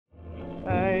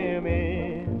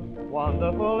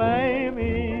wonderful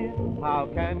Amy, how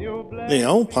can you blame The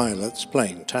Old Pilot's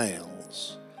Plain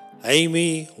Tales.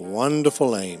 Amy,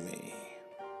 Wonderful Amy.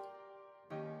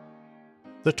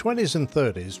 The 20s and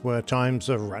 30s were times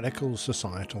of radical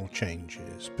societal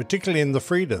changes, particularly in the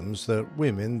freedoms that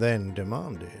women then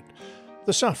demanded.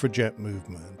 The suffragette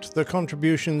movement, the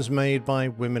contributions made by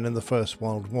women in the First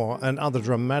World War, and other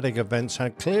dramatic events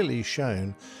had clearly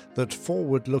shown that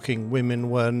forward-looking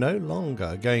women were no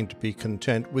longer going to be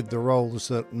content with the roles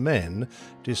that men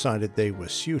decided they were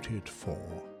suited for.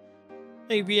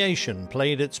 Aviation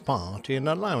played its part in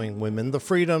allowing women the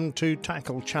freedom to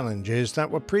tackle challenges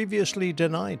that were previously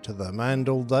denied to them, and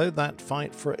although that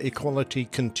fight for equality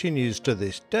continues to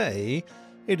this day,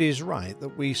 it is right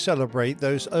that we celebrate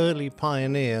those early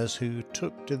pioneers who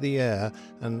took to the air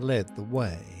and led the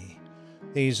way.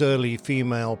 These early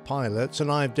female pilots,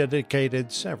 and I've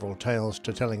dedicated several tales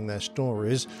to telling their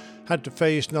stories, had to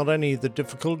face not only the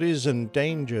difficulties and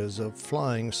dangers of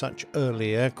flying such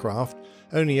early aircraft,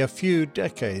 only a few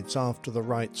decades after the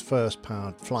Wrights' first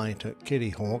powered flight at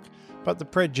Kitty Hawk, but the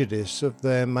prejudice of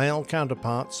their male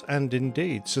counterparts and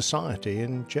indeed society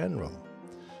in general.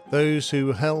 Those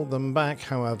who held them back,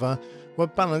 however, were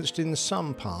balanced in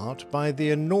some part by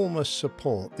the enormous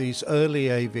support these early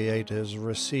aviators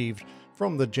received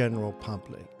from the general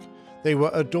public. They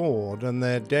were adored, and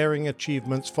their daring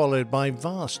achievements followed by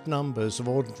vast numbers of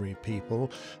ordinary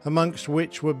people, amongst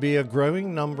which would be a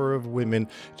growing number of women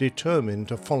determined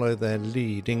to follow their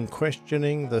lead in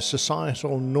questioning the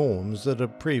societal norms that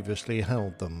had previously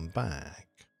held them back.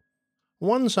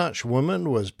 One such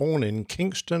woman was born in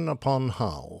Kingston upon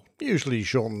Hull, usually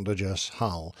shortened to just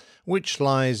Hull, which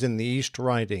lies in the East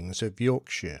Ridings of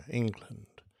Yorkshire, England.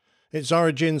 Its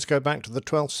origins go back to the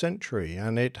 12th century,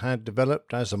 and it had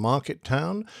developed as a market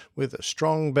town with a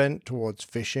strong bent towards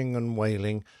fishing and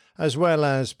whaling, as well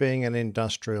as being an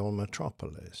industrial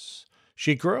metropolis.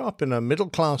 She grew up in a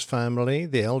middle-class family,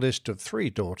 the eldest of 3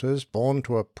 daughters, born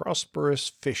to a prosperous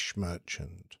fish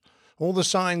merchant. All the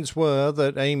signs were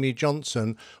that Amy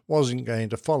Johnson wasn't going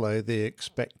to follow the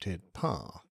expected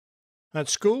path. At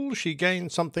school, she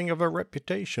gained something of a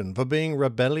reputation for being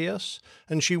rebellious,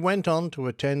 and she went on to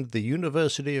attend the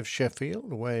University of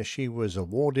Sheffield, where she was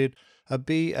awarded a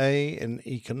BA in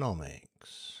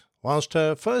economics. Whilst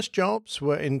her first jobs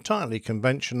were entirely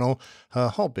conventional, her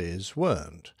hobbies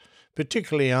weren't,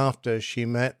 particularly after she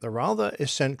met the rather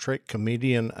eccentric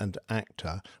comedian and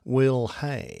actor Will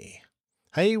Hay.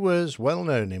 Hay was well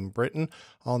known in Britain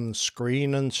on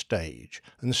screen and stage,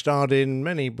 and starred in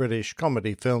many British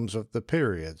comedy films of the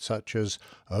period, such as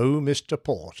Oh, Mr.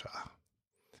 Porter.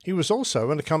 He was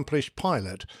also an accomplished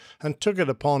pilot, and took it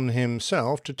upon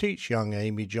himself to teach young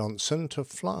Amy Johnson to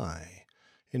fly.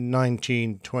 In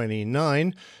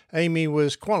 1929, Amy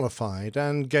was qualified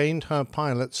and gained her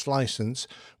pilot's licence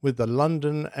with the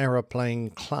London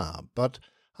Aeroplane Club, but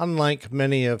unlike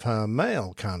many of her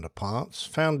male counterparts,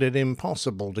 found it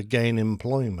impossible to gain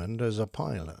employment as a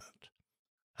pilot.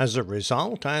 As a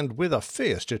result, and with a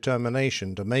fierce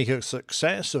determination to make a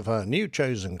success of her new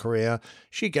chosen career,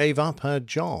 she gave up her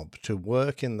job to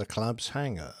work in the club's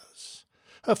hangars.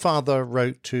 Her father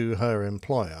wrote to her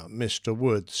employer, Mr.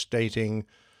 Wood, stating,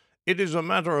 "It is a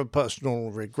matter of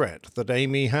personal regret that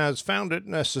Amy has found it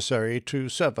necessary to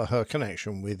sever her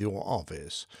connection with your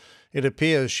office. It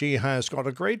appears she has got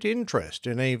a great interest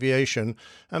in aviation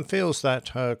and feels that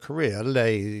her career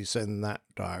lays in that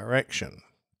direction.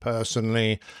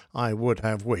 Personally, I would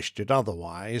have wished it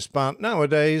otherwise, but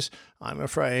nowadays, I'm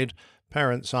afraid,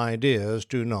 parents' ideas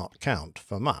do not count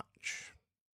for much."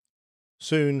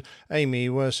 Soon, Amy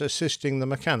was assisting the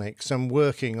mechanics and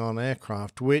working on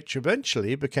aircraft, which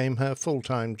eventually became her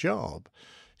full-time job.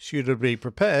 Suitably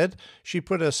prepared, she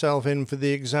put herself in for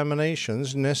the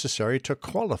examinations necessary to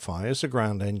qualify as a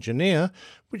ground engineer,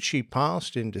 which she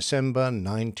passed in December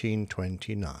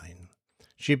 1929.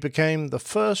 She became the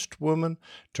first woman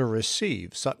to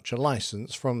receive such a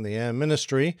licence from the Air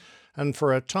Ministry, and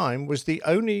for a time was the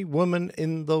only woman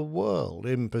in the world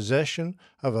in possession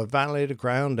of a valid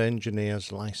ground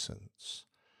engineer's licence.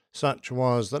 Such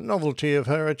was the novelty of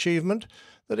her achievement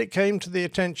that it came to the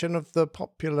attention of the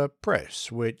popular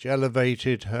press, which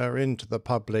elevated her into the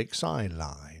public's eye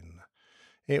line.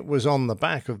 It was on the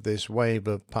back of this wave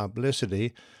of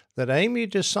publicity that Amy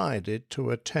decided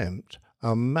to attempt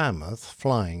a mammoth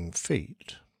flying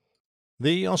feat.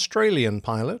 The Australian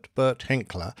pilot, Bert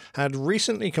Henkler, had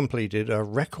recently completed a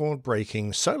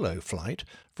record-breaking solo flight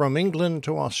from England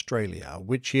to Australia,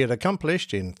 which he had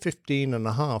accomplished in 15 and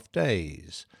a half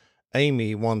days.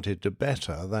 Amy wanted to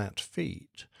better that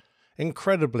feat.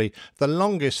 Incredibly, the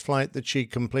longest flight that she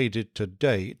completed to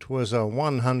date was a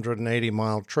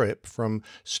 180-mile trip from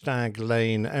Stag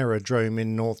Lane Aerodrome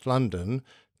in North London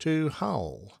to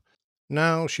Hull.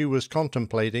 Now she was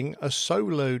contemplating a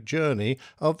solo journey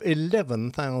of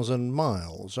 11,000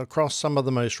 miles across some of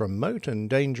the most remote and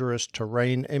dangerous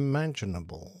terrain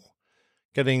imaginable.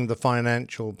 Getting the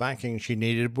financial backing she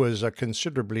needed was a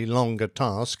considerably longer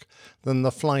task than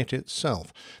the flight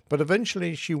itself, but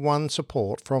eventually she won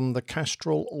support from the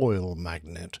Castrol oil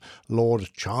magnate,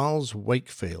 Lord Charles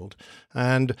Wakefield,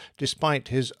 and, despite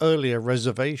his earlier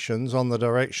reservations on the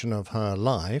direction of her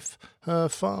life, her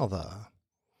father.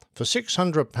 For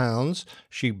 £600,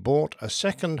 she bought a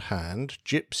second-hand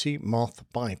Gypsy Moth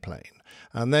biplane,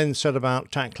 and then set about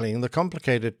tackling the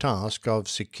complicated task of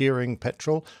securing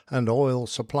petrol and oil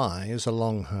supplies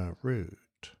along her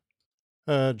route.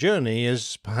 Her journey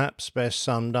is perhaps best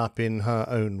summed up in her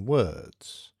own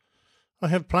words. I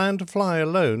have planned to fly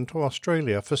alone to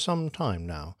Australia for some time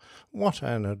now. What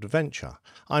an adventure!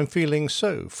 I'm feeling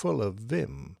so full of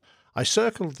vim. I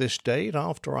circled this date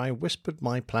after I whispered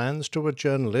my plans to a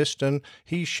journalist, and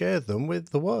he shared them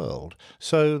with the world,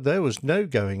 so there was no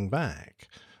going back.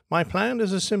 My plan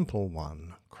is a simple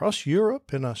one. Cross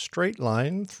Europe in a straight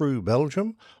line through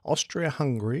Belgium,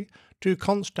 Austria-Hungary, to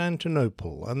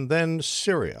Constantinople, and then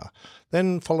Syria,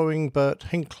 then following Bert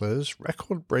Hinkler's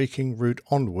record-breaking route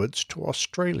onwards to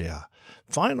Australia.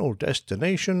 Final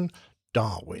destination,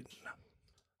 Darwin.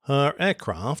 Her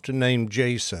aircraft, named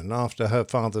Jason after her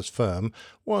father's firm,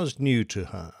 was new to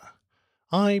her.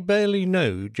 I barely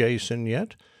know Jason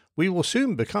yet. We will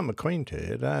soon become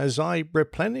acquainted, as I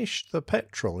replenished the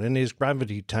petrol in his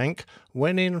gravity tank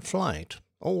when in flight,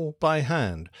 all by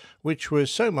hand, which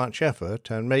was so much effort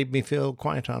and made me feel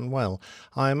quite unwell.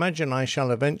 I imagine I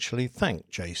shall eventually thank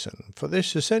Jason for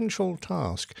this essential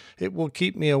task. It will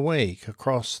keep me awake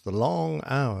across the long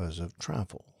hours of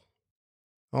travel.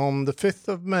 On the 5th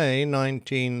of May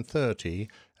 1930,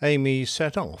 Amy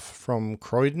set off from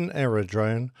Croydon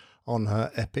Aerodrome on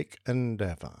her epic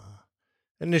endeavour.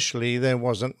 Initially there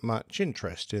wasn't much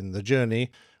interest in the journey,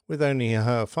 with only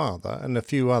her father and a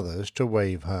few others to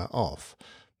wave her off,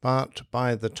 but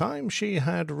by the time she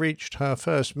had reached her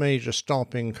first major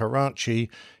stop in Karachi,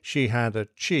 she had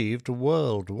achieved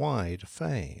worldwide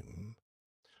fame.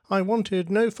 "I wanted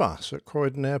no fuss at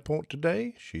Croydon Airport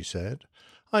today," she said.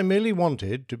 "I merely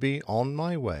wanted to be on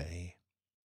my way."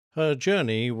 Her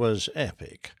journey was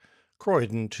epic.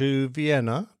 Croydon to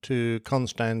Vienna, to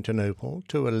Constantinople,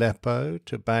 to Aleppo,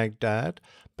 to Baghdad,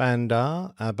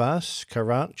 Bandar, Abbas,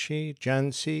 Karachi,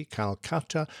 Jhansi,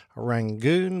 Calcutta,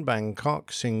 Rangoon,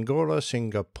 Bangkok,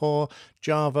 Singapore,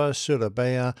 Java,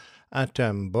 Surabaya,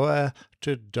 Atambua,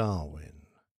 to Darwin.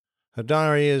 Her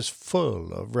diary is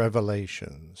full of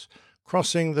revelations.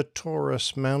 Crossing the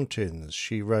Taurus Mountains,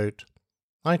 she wrote,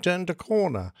 "I turned a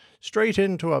corner, straight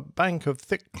into a bank of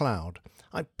thick cloud.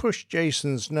 I pushed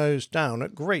Jason's nose down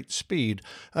at great speed,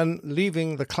 and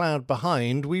leaving the cloud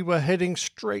behind, we were heading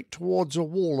straight towards a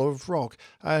wall of rock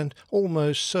and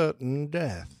almost certain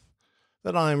death.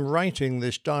 That I am writing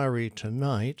this diary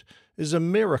tonight is a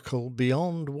miracle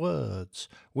beyond words.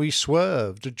 We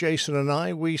swerved, Jason and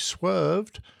I, we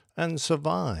swerved and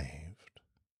survived."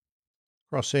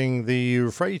 Crossing the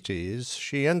Euphrates,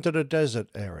 she entered a desert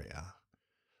area.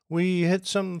 "We hit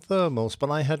some thermals,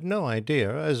 but I had no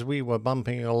idea, as we were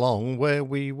bumping along, where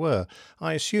we were.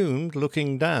 I assumed,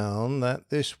 looking down, that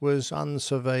this was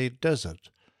unsurveyed desert.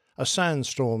 A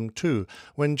sandstorm, too.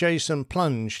 When Jason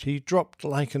plunged, he dropped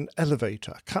like an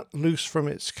elevator, cut loose from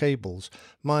its cables.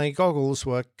 My goggles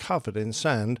were covered in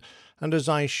sand, and as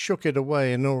I shook it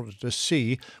away in order to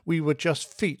see, we were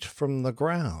just feet from the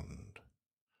ground."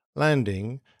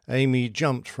 Landing, Amy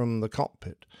jumped from the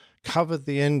cockpit, covered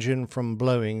the engine from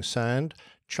blowing sand,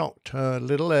 chocked her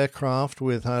little aircraft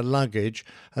with her luggage,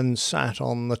 and sat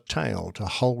on the tail to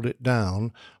hold it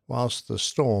down whilst the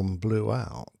storm blew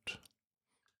out.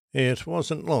 It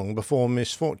wasn't long before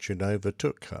misfortune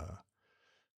overtook her.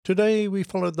 Today we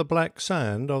followed the black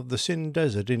sand of the Sindh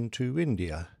Desert into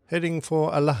India, heading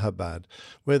for Allahabad,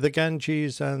 where the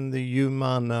Ganges and the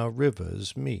Yamuna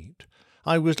rivers meet.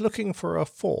 I was looking for a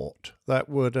fort that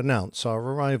would announce our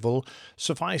arrival.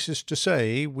 Suffices to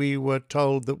say, we were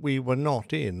told that we were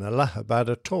not in Allahabad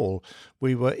at all.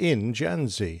 We were in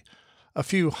Jhansi, a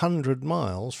few hundred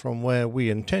miles from where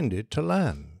we intended to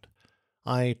land.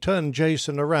 I turned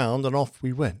Jason around and off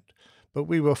we went, but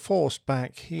we were forced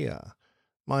back here.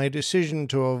 My decision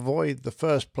to avoid the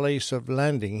first place of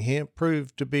landing here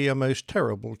proved to be a most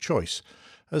terrible choice,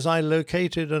 as I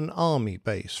located an army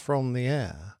base from the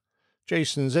air.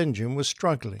 Jason's engine was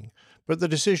struggling, but the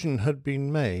decision had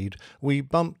been made. We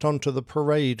bumped onto the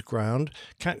parade ground,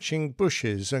 catching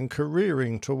bushes and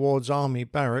careering towards army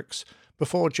barracks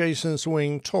before Jason's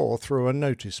wing tore through a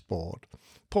notice board.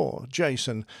 Poor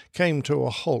Jason came to a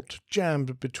halt,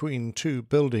 jammed between two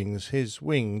buildings, his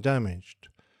wing damaged.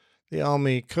 The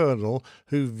army colonel,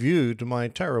 who viewed my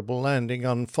terrible landing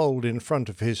unfold in front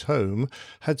of his home,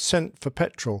 had sent for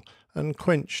petrol and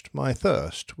quenched my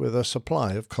thirst with a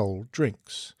supply of cold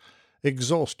drinks.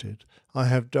 Exhausted, I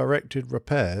have directed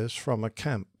repairs from a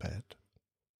camp bed.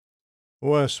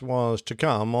 Worse was to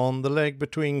come on the leg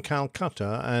between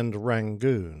Calcutta and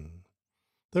Rangoon.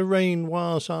 The rain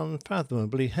was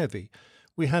unfathomably heavy.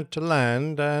 We had to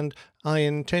land, and I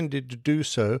intended to do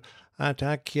so at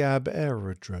Akyab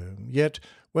Aerodrome. Yet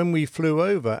when we flew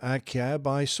over Akyab,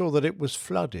 I saw that it was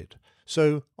flooded.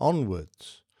 So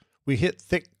onwards. We hit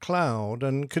thick cloud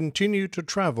and continued to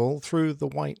travel through the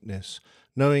whiteness,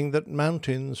 knowing that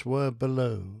mountains were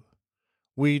below.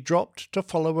 We dropped to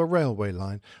follow a railway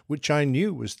line, which I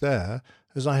knew was there,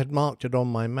 as I had marked it on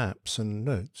my maps and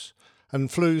notes,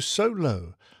 and flew so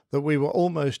low that we were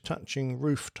almost touching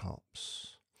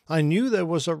rooftops. I knew there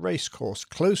was a racecourse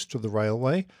close to the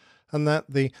railway, and that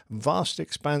the vast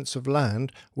expanse of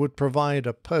land would provide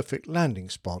a perfect landing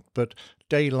spot, but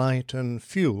daylight and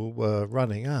fuel were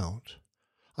running out.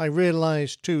 I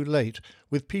realized too late,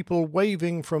 with people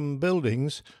waving from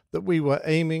buildings, that we were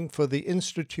aiming for the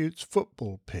Institute's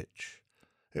football pitch.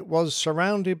 It was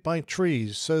surrounded by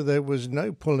trees, so there was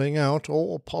no pulling out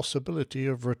or possibility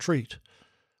of retreat.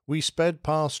 We sped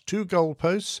past two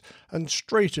goalposts and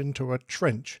straight into a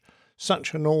trench.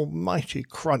 Such an almighty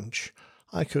crunch!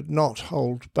 I could not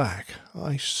hold back.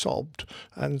 I sobbed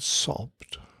and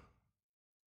sobbed.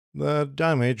 The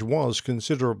damage was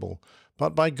considerable,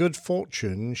 but by good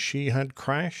fortune she had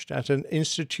crashed at an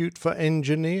institute for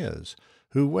engineers,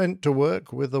 who went to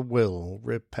work with a will,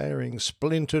 repairing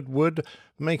splintered wood,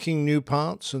 making new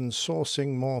parts, and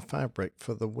sourcing more fabric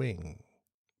for the wing.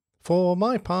 For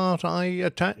my part, I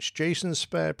attached Jason's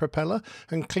spare propeller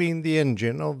and cleaned the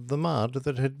engine of the mud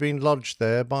that had been lodged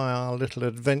there by our little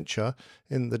adventure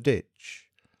in the ditch.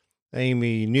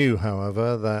 Amy knew,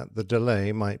 however, that the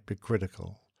delay might be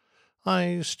critical.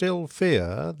 I still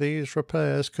fear these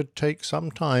repairs could take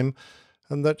some time,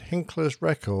 and that Hinkler's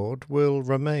record will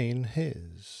remain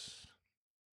his.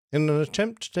 In an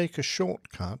attempt to take a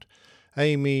short-cut,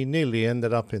 Amy nearly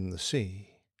ended up in the sea.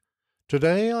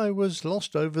 Today I was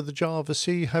lost over the Java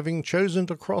Sea, having chosen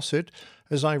to cross it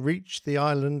as I reached the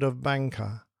island of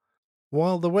Bangka.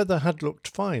 While the weather had looked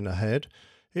fine ahead,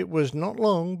 it was not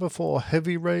long before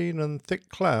heavy rain and thick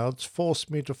clouds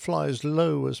forced me to fly as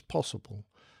low as possible.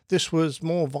 This was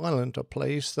more violent a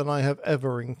place than I have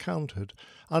ever encountered,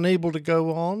 unable to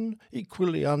go on,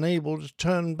 equally unable to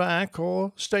turn back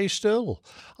or stay still.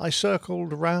 I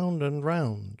circled round and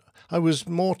round. I was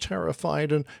more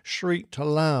terrified and shrieked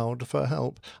aloud for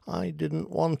help. I didn't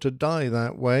want to die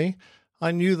that way.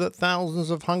 I knew that thousands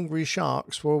of hungry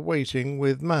sharks were waiting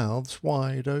with mouths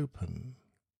wide open.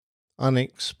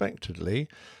 Unexpectedly,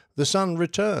 the sun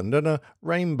returned, and a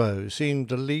rainbow seemed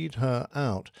to lead her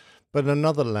out. But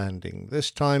another landing, this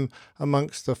time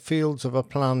amongst the fields of a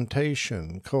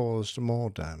plantation, caused more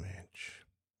damage.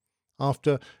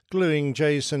 After gluing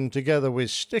Jason together with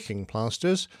sticking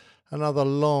plasters, another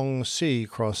long sea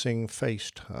crossing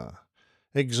faced her.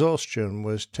 Exhaustion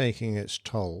was taking its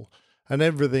toll, and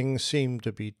everything seemed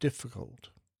to be difficult.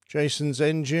 Jason's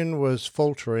engine was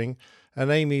faltering,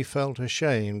 and Amy felt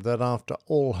ashamed that after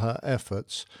all her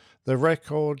efforts, the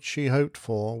record she hoped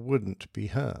for wouldn't be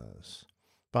hers.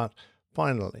 But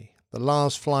finally, the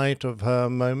last flight of her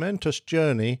momentous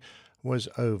journey was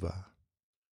over.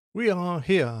 "We are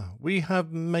here. We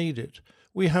have made it.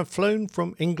 We have flown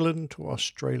from England to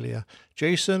Australia.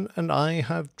 Jason and I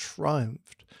have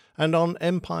triumphed, and on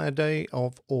Empire Day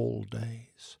of all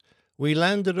days. We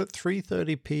landed at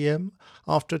 3:30 p.m.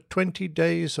 after 20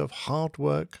 days of hard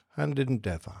work and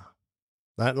endeavour.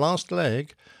 That last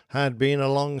leg had been a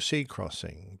long sea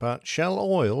crossing, but Shell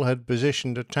Oil had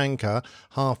positioned a tanker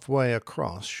halfway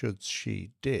across should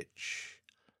she ditch.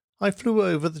 I flew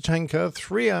over the tanker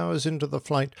 3 hours into the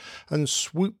flight and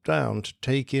swooped down to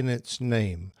take in its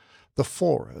name, the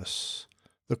Forus.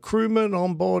 The crewmen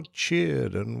on board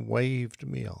cheered and waved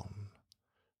me on.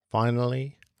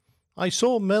 Finally, I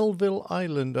saw Melville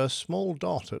Island, a small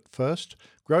dot at first,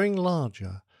 growing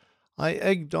larger. I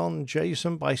egged on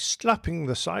Jason by slapping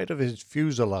the side of his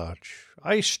fuselage.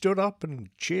 I stood up and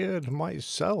cheered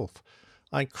myself.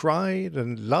 I cried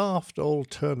and laughed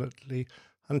alternately,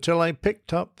 until I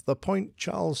picked up the Point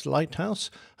Charles lighthouse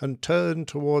and turned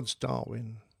towards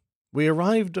Darwin. We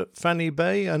arrived at Fanny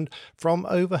Bay and from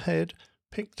overhead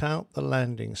picked out the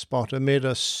landing spot amid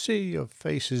a sea of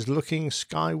faces looking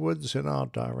skywards in our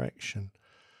direction.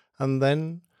 And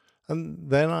then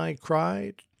I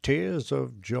cried tears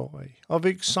of joy, of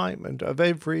excitement, of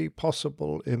every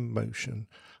possible emotion.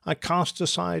 I cast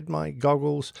aside my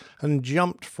goggles and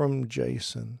jumped from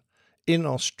Jason. In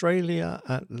Australia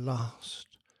at last.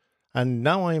 And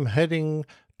now I'm heading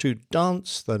to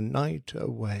dance the night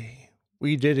away.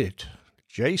 We did it.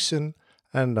 Jason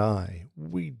and I,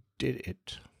 we did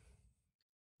it.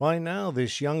 By now,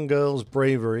 this young girl's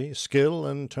bravery, skill,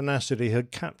 and tenacity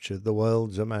had captured the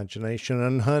world's imagination,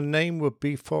 and her name would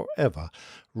be forever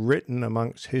written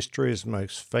amongst history's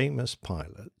most famous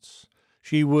pilots.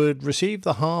 She would receive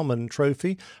the Harmon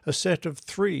Trophy, a set of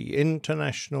 3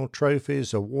 international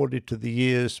trophies awarded to the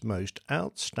year's most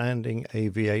outstanding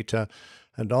aviator,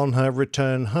 and on her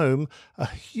return home, a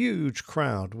huge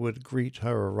crowd would greet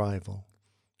her arrival.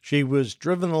 She was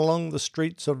driven along the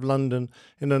streets of London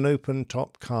in an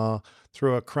open-top car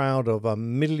through a crowd of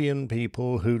 1 million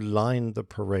people who lined the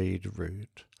parade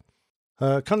route.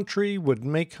 Her country would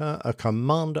make her a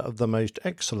commander of the most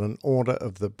excellent order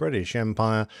of the British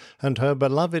Empire, and her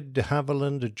beloved de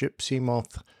Havilland Gypsy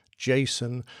Moth,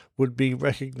 Jason, would be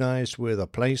recognised with a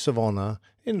place of honour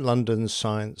in London's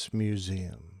Science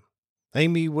Museum.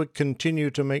 Amy would continue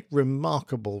to make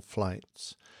remarkable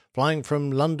flights, flying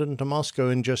from London to Moscow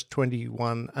in just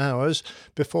 21 hours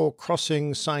before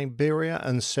crossing Siberia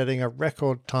and setting a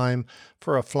record time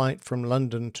for a flight from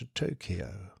London to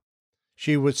Tokyo.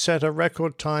 She would set a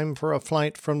record time for a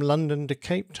flight from London to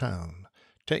Cape Town,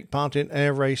 take part in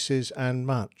air races, and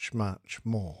much, much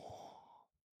more.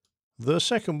 The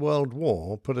Second World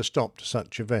War put a stop to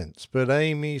such events, but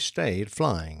Amy stayed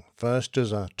flying, first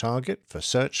as a target for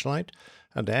searchlight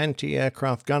and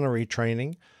anti-aircraft gunnery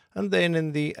training, and then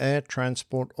in the Air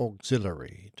Transport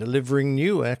Auxiliary, delivering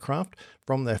new aircraft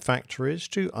from their factories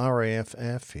to RAF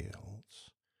airfields.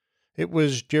 It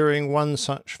was during one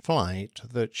such flight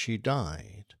that she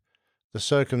died. The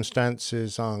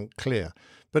circumstances aren't clear,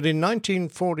 but in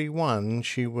 1941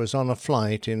 she was on a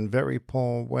flight in very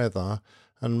poor weather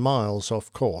and miles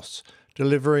off course,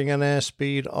 delivering an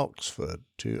airspeed Oxford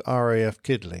to RAF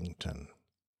Kidlington.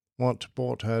 What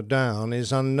brought her down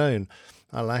is unknown.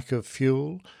 A lack of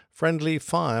fuel, friendly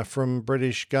fire from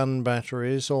British gun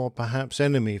batteries, or perhaps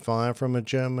enemy fire from a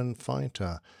German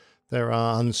fighter. There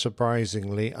are,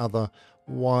 unsurprisingly, other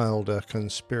wilder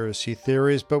conspiracy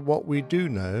theories, but what we do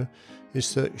know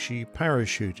is that she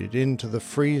parachuted into the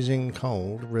freezing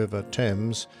cold River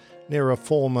Thames near a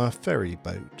former ferry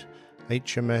boat,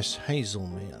 HMS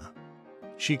Hazelmere.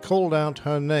 She called out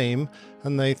her name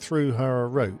and they threw her a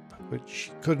rope, but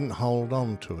she couldn't hold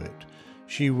on to it.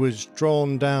 She was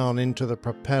drawn down into the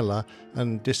propeller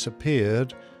and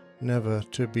disappeared, never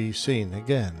to be seen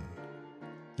again.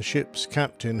 The ship's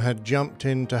captain had jumped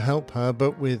in to help her,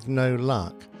 but with no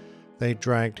luck. They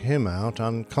dragged him out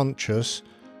unconscious,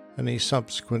 and he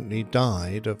subsequently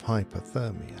died of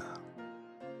hypothermia.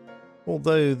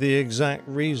 Although the exact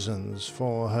reasons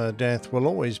for her death will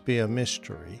always be a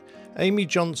mystery, Amy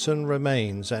Johnson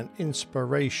remains an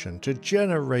inspiration to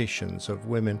generations of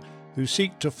women who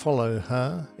seek to follow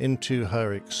her into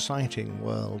her exciting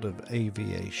world of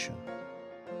aviation.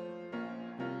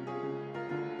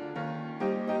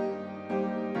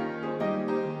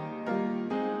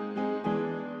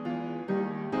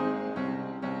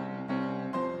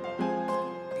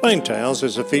 Plane Tales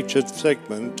is a featured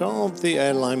segment of the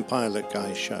Airline Pilot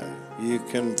Guy show. You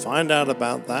can find out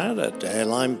about that at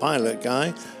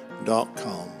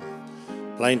airlinepilotguy.com.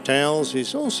 Plane Tales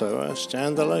is also a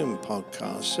standalone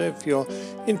podcast, so if you're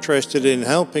interested in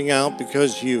helping out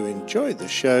because you enjoy the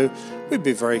show, we'd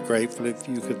be very grateful if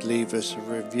you could leave us a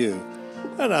review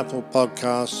at Apple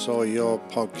Podcasts or your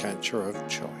podcatcher of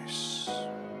choice.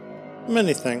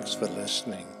 Many thanks for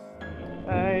listening.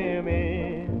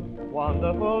 Amy,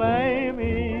 wonderful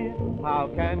Amy, how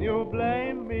can you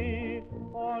blame me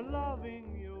for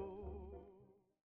loving you?